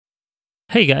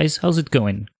Hey guys, how's it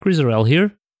going? Kryzarel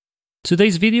here.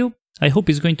 Today's video, I hope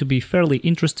is going to be fairly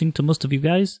interesting to most of you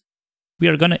guys. We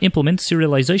are gonna implement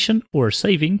serialization or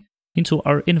saving into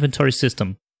our inventory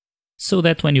system, so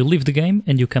that when you leave the game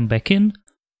and you come back in,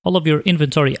 all of your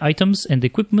inventory items and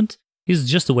equipment is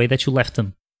just the way that you left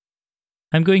them.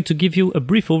 I'm going to give you a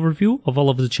brief overview of all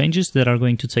of the changes that are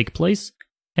going to take place,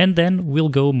 and then we'll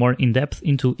go more in depth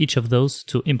into each of those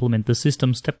to implement the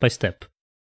system step by step.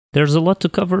 There's a lot to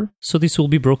cover, so this will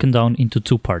be broken down into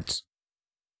two parts.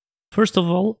 First of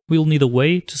all, we'll need a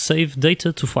way to save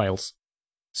data to files.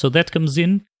 So that comes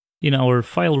in our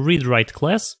file read-write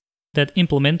class that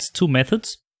implements two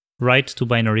methods, write to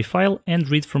binary file and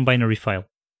read from binary file.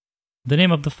 The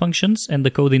name of the functions and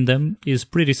the code in them is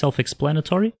pretty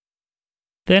self-explanatory.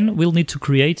 Then we'll need to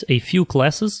create a few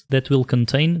classes that will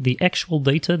contain the actual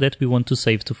data that we want to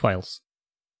save to files.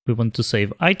 We want to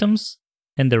save items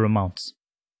and their amounts.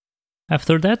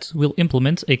 After that, we'll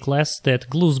implement a class that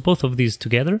glues both of these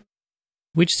together,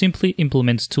 which simply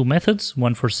implements two methods,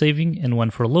 one for saving and one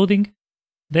for loading,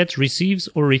 that receives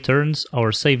or returns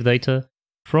our save data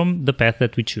from the path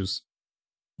that we choose.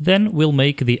 Then we'll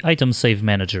make the item save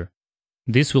manager.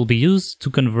 This will be used to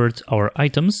convert our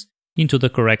items into the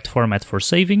correct format for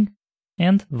saving,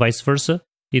 and vice versa,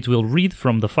 it will read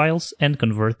from the files and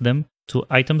convert them to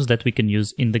items that we can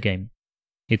use in the game.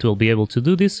 It will be able to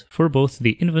do this for both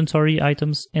the inventory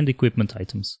items and equipment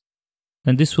items.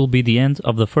 And this will be the end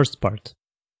of the first part.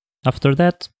 After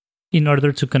that, in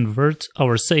order to convert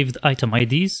our saved item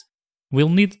IDs, we'll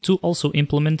need to also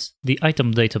implement the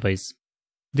item database.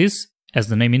 This, as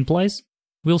the name implies,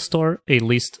 will store a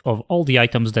list of all the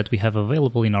items that we have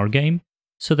available in our game,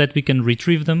 so that we can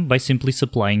retrieve them by simply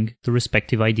supplying the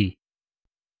respective ID.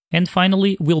 And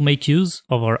finally, we'll make use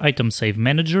of our item save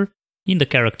manager in the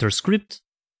character script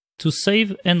to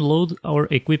save and load our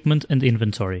equipment and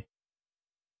inventory.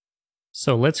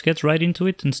 So let's get right into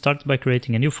it and start by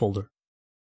creating a new folder.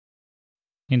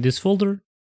 In this folder,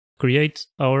 create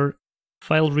our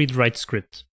file read-write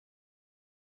script.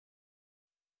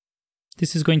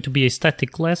 This is going to be a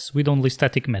static class with only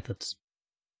static methods.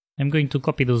 I'm going to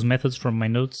copy those methods from my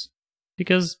notes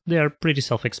because they are pretty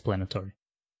self-explanatory.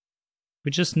 We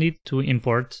just need to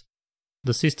import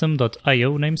the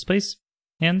system.io namespace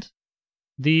and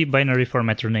the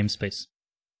BinaryFormatter namespace.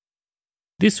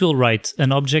 This will write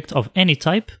an object of any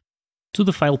type to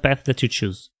the file path that you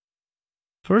choose.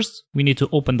 First, we need to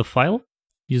open the file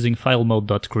using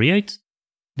filemode.create.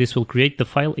 This will create the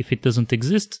file if it doesn't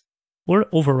exist, or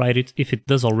override it if it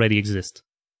does already exist.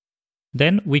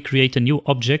 Then we create a new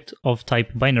object of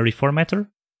type BinaryFormatter,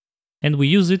 and we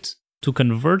use it to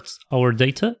convert our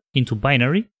data into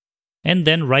binary and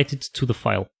then write it to the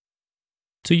file.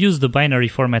 To use the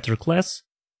BinaryFormatter class,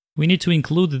 we need to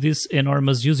include this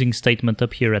enormous using statement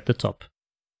up here at the top.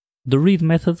 The read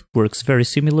method works very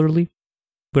similarly,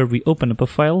 where we open up a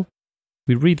file,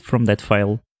 we read from that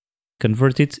file,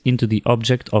 convert it into the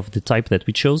object of the type that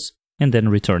we chose, and then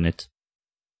return it.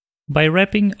 By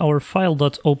wrapping our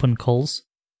file.open calls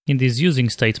in these using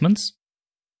statements,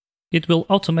 it will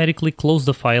automatically close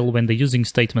the file when the using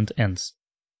statement ends.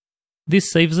 This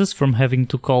saves us from having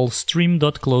to call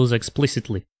stream.close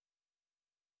explicitly.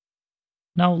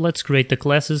 Now let's create the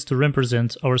classes to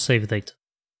represent our save data.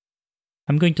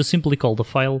 I'm going to simply call the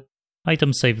file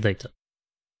item save data.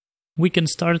 We can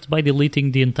start by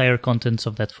deleting the entire contents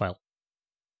of that file.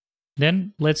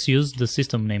 Then let's use the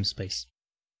system namespace.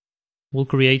 We'll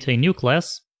create a new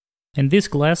class, and this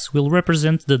class will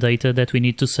represent the data that we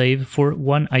need to save for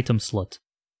one item slot.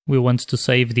 We want to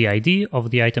save the ID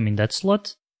of the item in that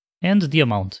slot, and the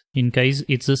amount, in case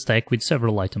it's a stack with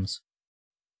several items.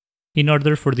 In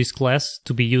order for this class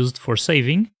to be used for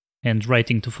saving and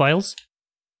writing to files,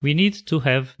 we need to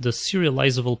have the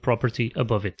serializable property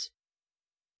above it.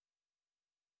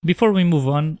 Before we move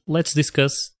on, let's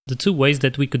discuss the two ways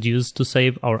that we could use to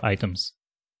save our items.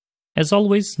 As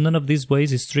always, none of these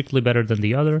ways is strictly better than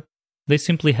the other, they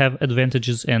simply have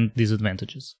advantages and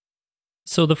disadvantages.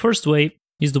 So the first way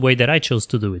is the way that I chose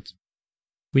to do it,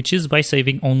 which is by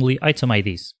saving only item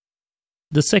IDs.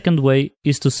 The second way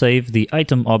is to save the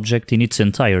item object in its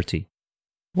entirety.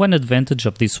 One advantage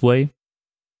of this way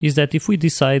is that if we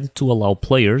decide to allow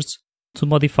players to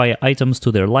modify items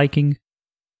to their liking,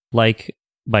 like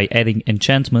by adding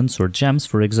enchantments or gems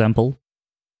for example,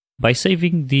 by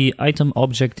saving the item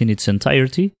object in its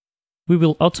entirety, we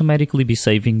will automatically be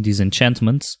saving these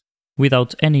enchantments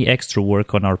without any extra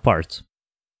work on our part.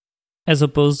 As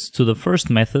opposed to the first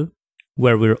method,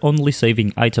 where we're only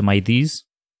saving item IDs,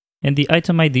 and the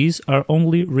item IDs are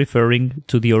only referring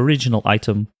to the original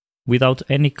item without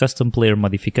any custom player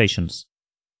modifications.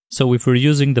 So if we're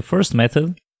using the first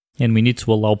method, and we need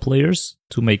to allow players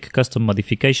to make custom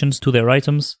modifications to their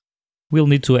items, we'll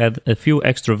need to add a few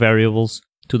extra variables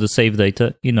to the save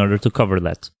data in order to cover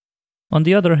that. On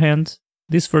the other hand,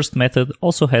 this first method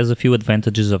also has a few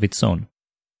advantages of its own.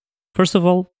 First of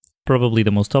all, probably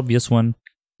the most obvious one,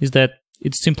 is that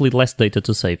it's simply less data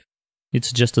to save.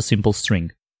 It's just a simple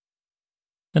string.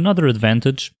 Another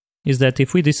advantage is that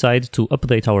if we decide to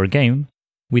update our game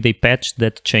with a patch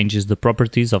that changes the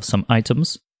properties of some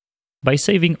items, by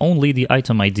saving only the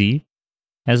item ID,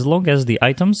 as long as the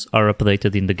items are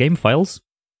updated in the game files,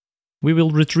 we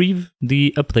will retrieve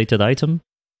the updated item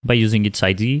by using its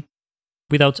ID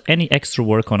without any extra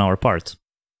work on our part.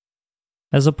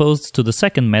 As opposed to the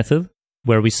second method,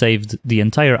 where we saved the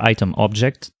entire item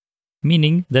object,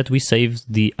 meaning that we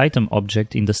saved the item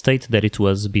object in the state that it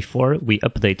was before we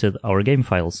updated our game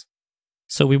files.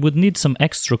 So we would need some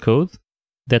extra code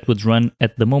that would run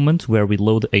at the moment where we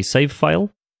load a save file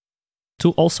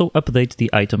to also update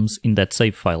the items in that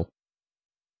save file.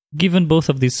 Given both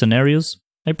of these scenarios,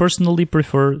 I personally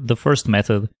prefer the first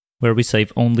method where we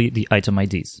save only the item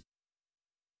IDs.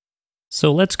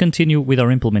 So let's continue with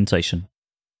our implementation.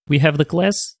 We have the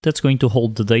class that's going to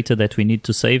hold the data that we need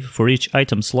to save for each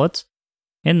item slot,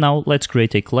 and now let's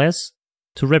create a class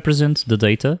to represent the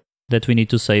data that we need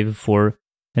to save for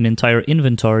an entire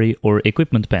inventory or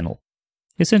equipment panel.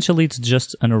 Essentially, it's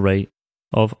just an array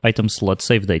of item slot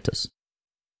save datas.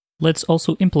 Let's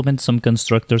also implement some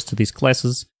constructors to these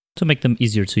classes to make them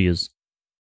easier to use.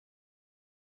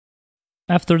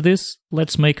 After this,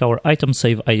 let's make our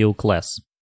itemSaveIO class.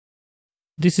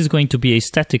 This is going to be a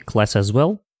static class as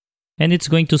well, and it's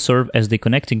going to serve as the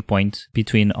connecting point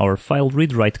between our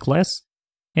fileReadWrite class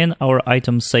and our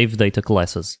itemSaveData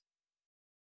classes.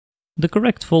 The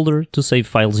correct folder to save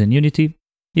files in Unity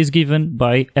is given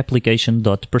by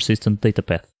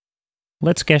application.persistentDataPath.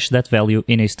 Let's cache that value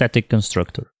in a static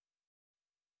constructor.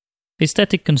 A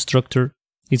static constructor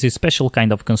is a special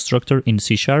kind of constructor in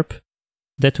C#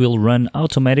 that will run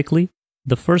automatically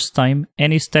the first time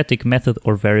any static method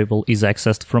or variable is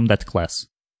accessed from that class.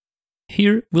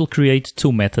 Here we'll create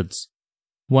two methods,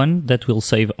 one that will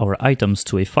save our items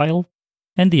to a file,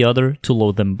 and the other to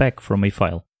load them back from a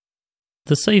file.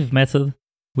 The save method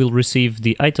will receive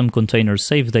the item container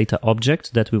save data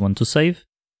object that we want to save,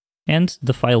 and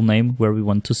the file name where we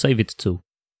want to save it to.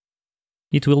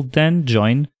 It will then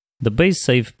join the base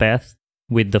save path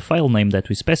with the file name that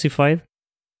we specified,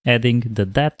 adding the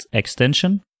dat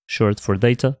extension, short for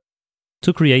data,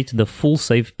 to create the full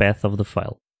save path of the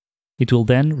file. It will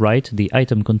then write the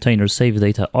item container save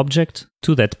data object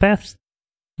to that path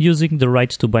using the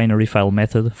write-to-binary-file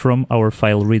method from our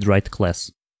fileReadWrite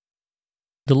class.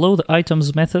 The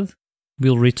loadItems method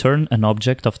will return an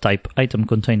object of type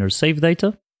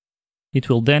itemContainerSaveData. It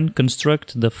will then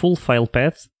construct the full file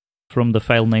path from the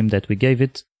file name that we gave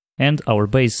it and our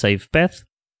base save path,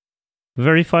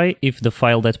 verify if the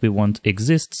file that we want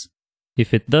exists.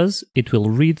 If it does, it will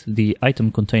read the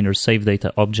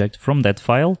itemContainerSaveData object from that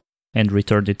file and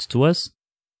return it to us.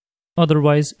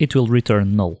 Otherwise, it will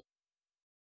return null.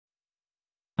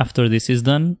 After this is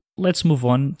done, let's move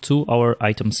on to our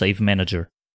itemSaveManager.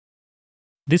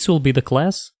 This will be the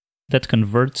class that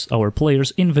converts our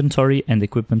player's inventory and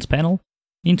equipment panel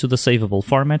into the savable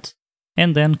format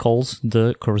and then calls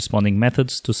the corresponding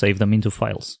methods to save them into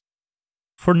files.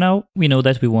 For now, we know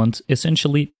that we want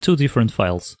essentially two different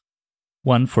files,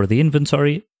 one for the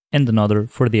inventory and another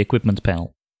for the equipment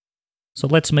panel. So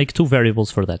let's make two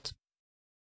variables for that.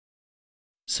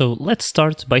 So let's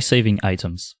start by saving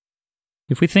items.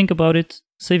 If we think about it,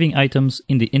 saving items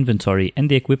in the inventory and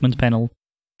the equipment panel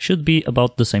should be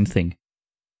about the same thing.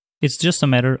 It's just a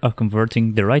matter of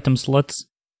converting their item slots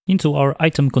into our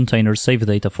item container save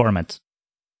data format.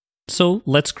 So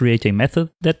let's create a method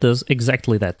that does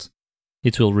exactly that.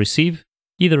 It will receive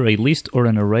either a list or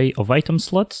an array of item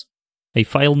slots, a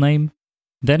file name,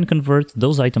 then convert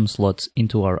those item slots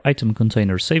into our item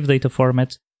container save data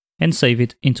format and save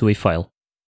it into a file.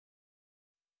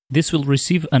 This will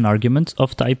receive an argument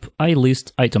of type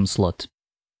iListItemSlot.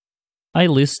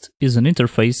 iList is an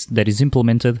interface that is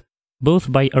implemented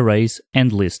both by arrays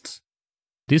and lists.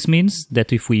 This means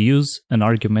that if we use an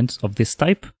argument of this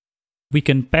type, we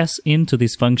can pass into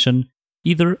this function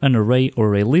either an array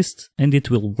or a list, and it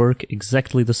will work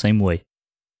exactly the same way.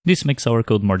 This makes our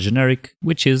code more generic,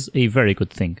 which is a very good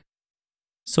thing.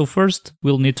 So first,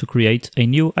 we'll need to create a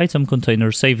new item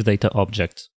container save data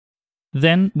object.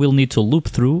 Then we'll need to loop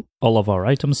through all of our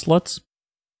item slots,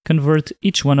 convert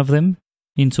each one of them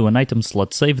into an item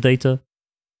slot save data,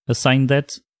 assign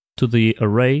that to the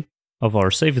array of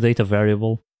our save data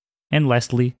variable, and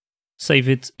lastly, save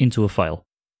it into a file.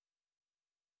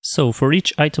 So for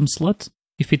each item slot,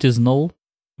 if it is null,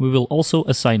 we will also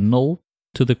assign null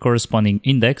to the corresponding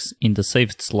index in the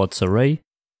saved slots array.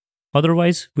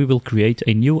 Otherwise, we will create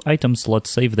a new item slot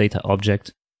save data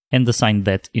object and assign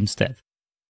that instead.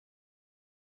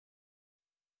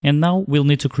 And now we'll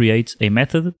need to create a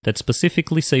method that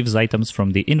specifically saves items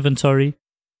from the inventory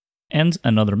and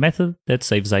another method that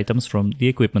saves items from the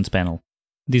equipment panel.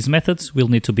 These methods will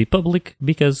need to be public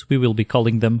because we will be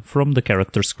calling them from the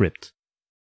character script.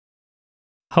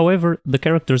 However, the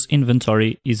character's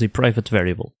inventory is a private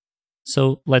variable.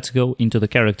 So let's go into the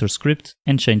character script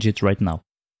and change it right now.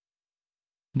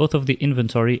 Both of the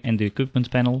inventory and the equipment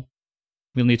panel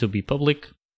will need to be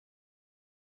public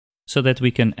so that we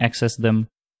can access them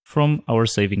from our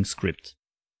saving script.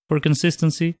 For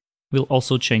consistency, we'll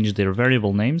also change their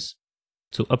variable names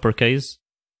to uppercase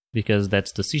because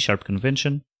that's the C#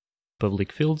 convention.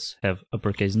 Public fields have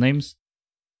uppercase names.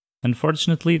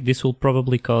 Unfortunately, this will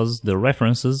probably cause the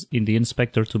references in the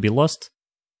inspector to be lost,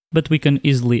 but we can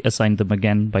easily assign them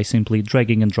again by simply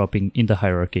dragging and dropping in the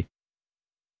hierarchy.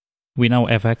 We now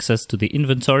have access to the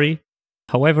inventory,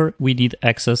 however, we need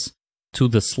access to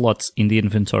the slots in the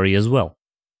inventory as well,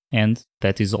 and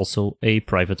that is also a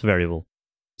private variable.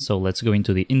 So let's go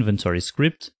into the inventory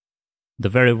script. The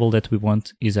variable that we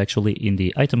want is actually in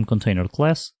the item container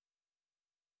class,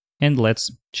 and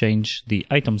let's change the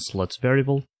item slots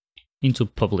variable into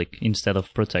public instead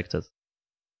of protected.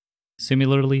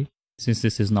 Similarly, since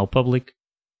this is now public,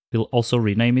 we'll also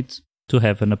rename it to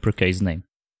have an uppercase name.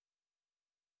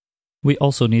 We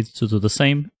also need to do the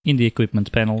same in the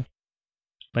equipment panel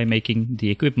by making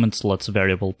the equipment slots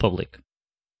variable public.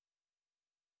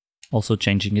 Also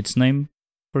changing its name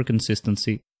for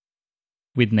consistency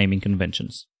with naming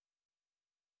conventions.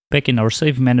 Back in our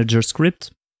Save Manager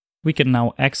script, we can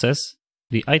now access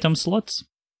the item slots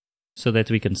so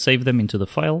that we can save them into the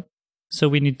file. So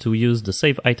we need to use the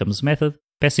save items method,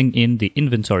 passing in the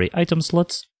inventory item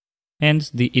slots and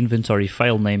the inventory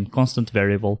file name constant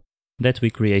variable that we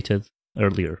created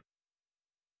earlier.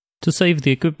 To save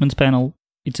the equipment panel,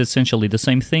 it's essentially the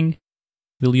same thing.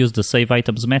 We'll use the save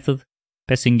items method,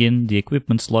 passing in the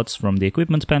equipment slots from the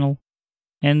equipment panel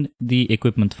and the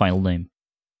equipment file name.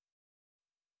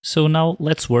 So now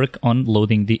let's work on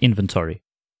loading the inventory.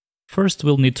 First,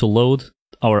 we'll need to load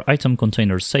our item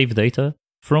container save data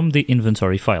from the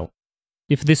inventory file.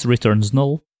 If this returns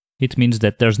null, it means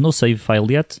that there's no save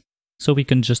file yet, so we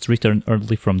can just return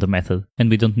early from the method and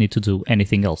we don't need to do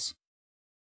anything else.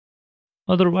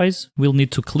 Otherwise, we'll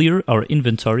need to clear our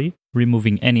inventory,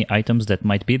 removing any items that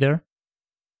might be there,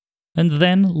 and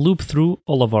then loop through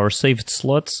all of our saved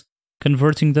slots,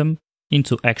 converting them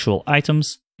into actual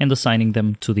items and assigning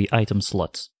them to the item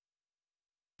slots.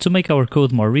 To make our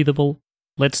code more readable,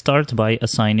 let's start by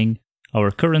assigning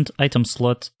our current item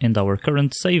slot and our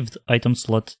current saved item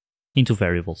slot into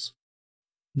variables.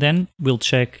 Then we'll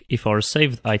check if our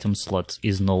saved item slot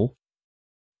is null,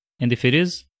 and if it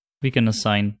is, we can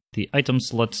assign the item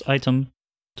slot's item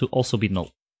to also be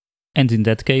null. And in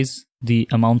that case, the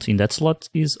amount in that slot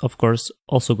is, of course,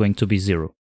 also going to be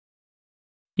 0.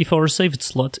 If our saved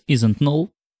slot isn't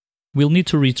null, we'll need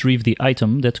to retrieve the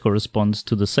item that corresponds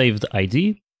to the saved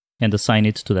ID and assign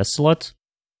it to that slot,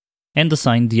 and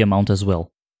assign the amount as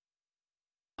well.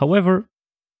 However,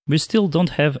 we still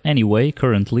don't have any way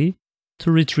currently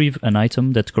to retrieve an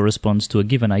item that corresponds to a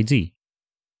given ID.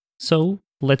 So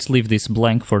let's leave this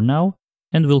blank for now,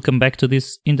 and we'll come back to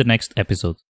this in the next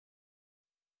episode.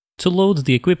 To load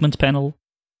the equipment panel,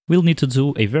 we'll need to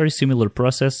do a very similar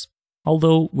process,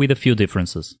 although with a few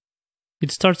differences.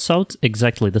 It starts out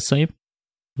exactly the same.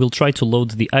 We'll try to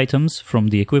load the items from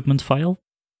the equipment file,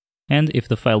 and if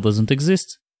the file doesn't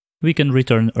exist, we can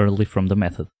return early from the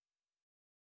method.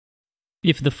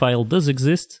 If the file does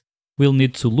exist, we'll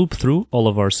need to loop through all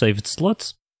of our saved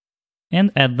slots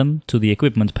and add them to the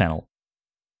equipment panel.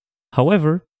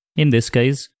 However, in this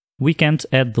case, we can't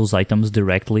add those items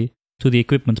directly to the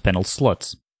equipment panel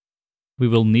slots. We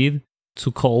will need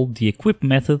to call the equip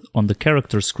method on the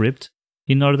character script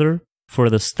in order for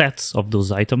the stats of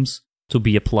those items to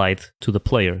be applied to the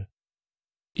player.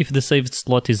 If the saved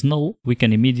slot is null, we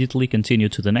can immediately continue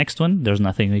to the next one, there's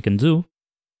nothing we can do.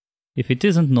 If it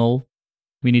isn't null,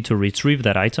 we need to retrieve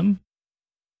that item,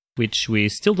 which we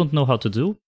still don't know how to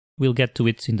do. We'll get to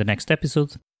it in the next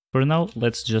episode. For now,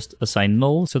 let's just assign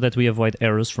null so that we avoid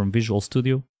errors from Visual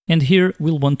Studio. And here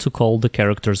we'll want to call the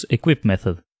character's equip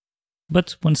method.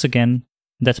 But once again,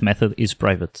 that method is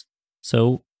private.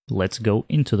 So let's go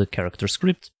into the character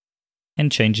script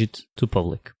and change it to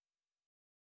public.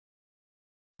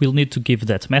 We'll need to give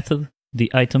that method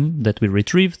the item that we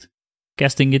retrieved,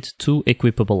 casting it to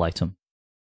equipable item.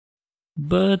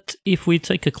 But if we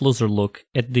take a closer look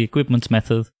at the equipment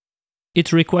method,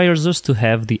 it requires us to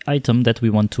have the item that we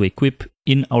want to equip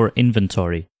in our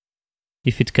inventory.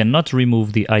 If it cannot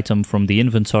remove the item from the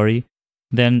inventory,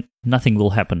 then nothing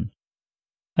will happen.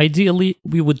 Ideally,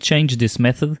 we would change this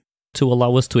method to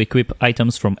allow us to equip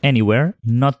items from anywhere,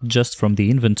 not just from the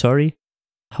inventory.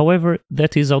 However,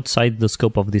 that is outside the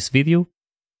scope of this video,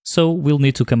 so we'll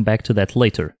need to come back to that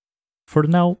later. For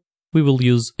now, we will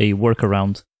use a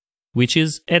workaround, which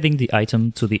is adding the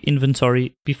item to the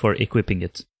inventory before equipping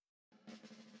it.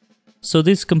 So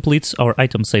this completes our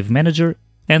item save manager,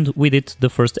 and with it the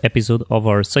first episode of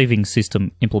our saving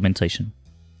system implementation.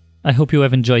 I hope you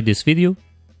have enjoyed this video,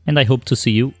 and I hope to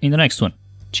see you in the next one.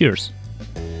 Cheers!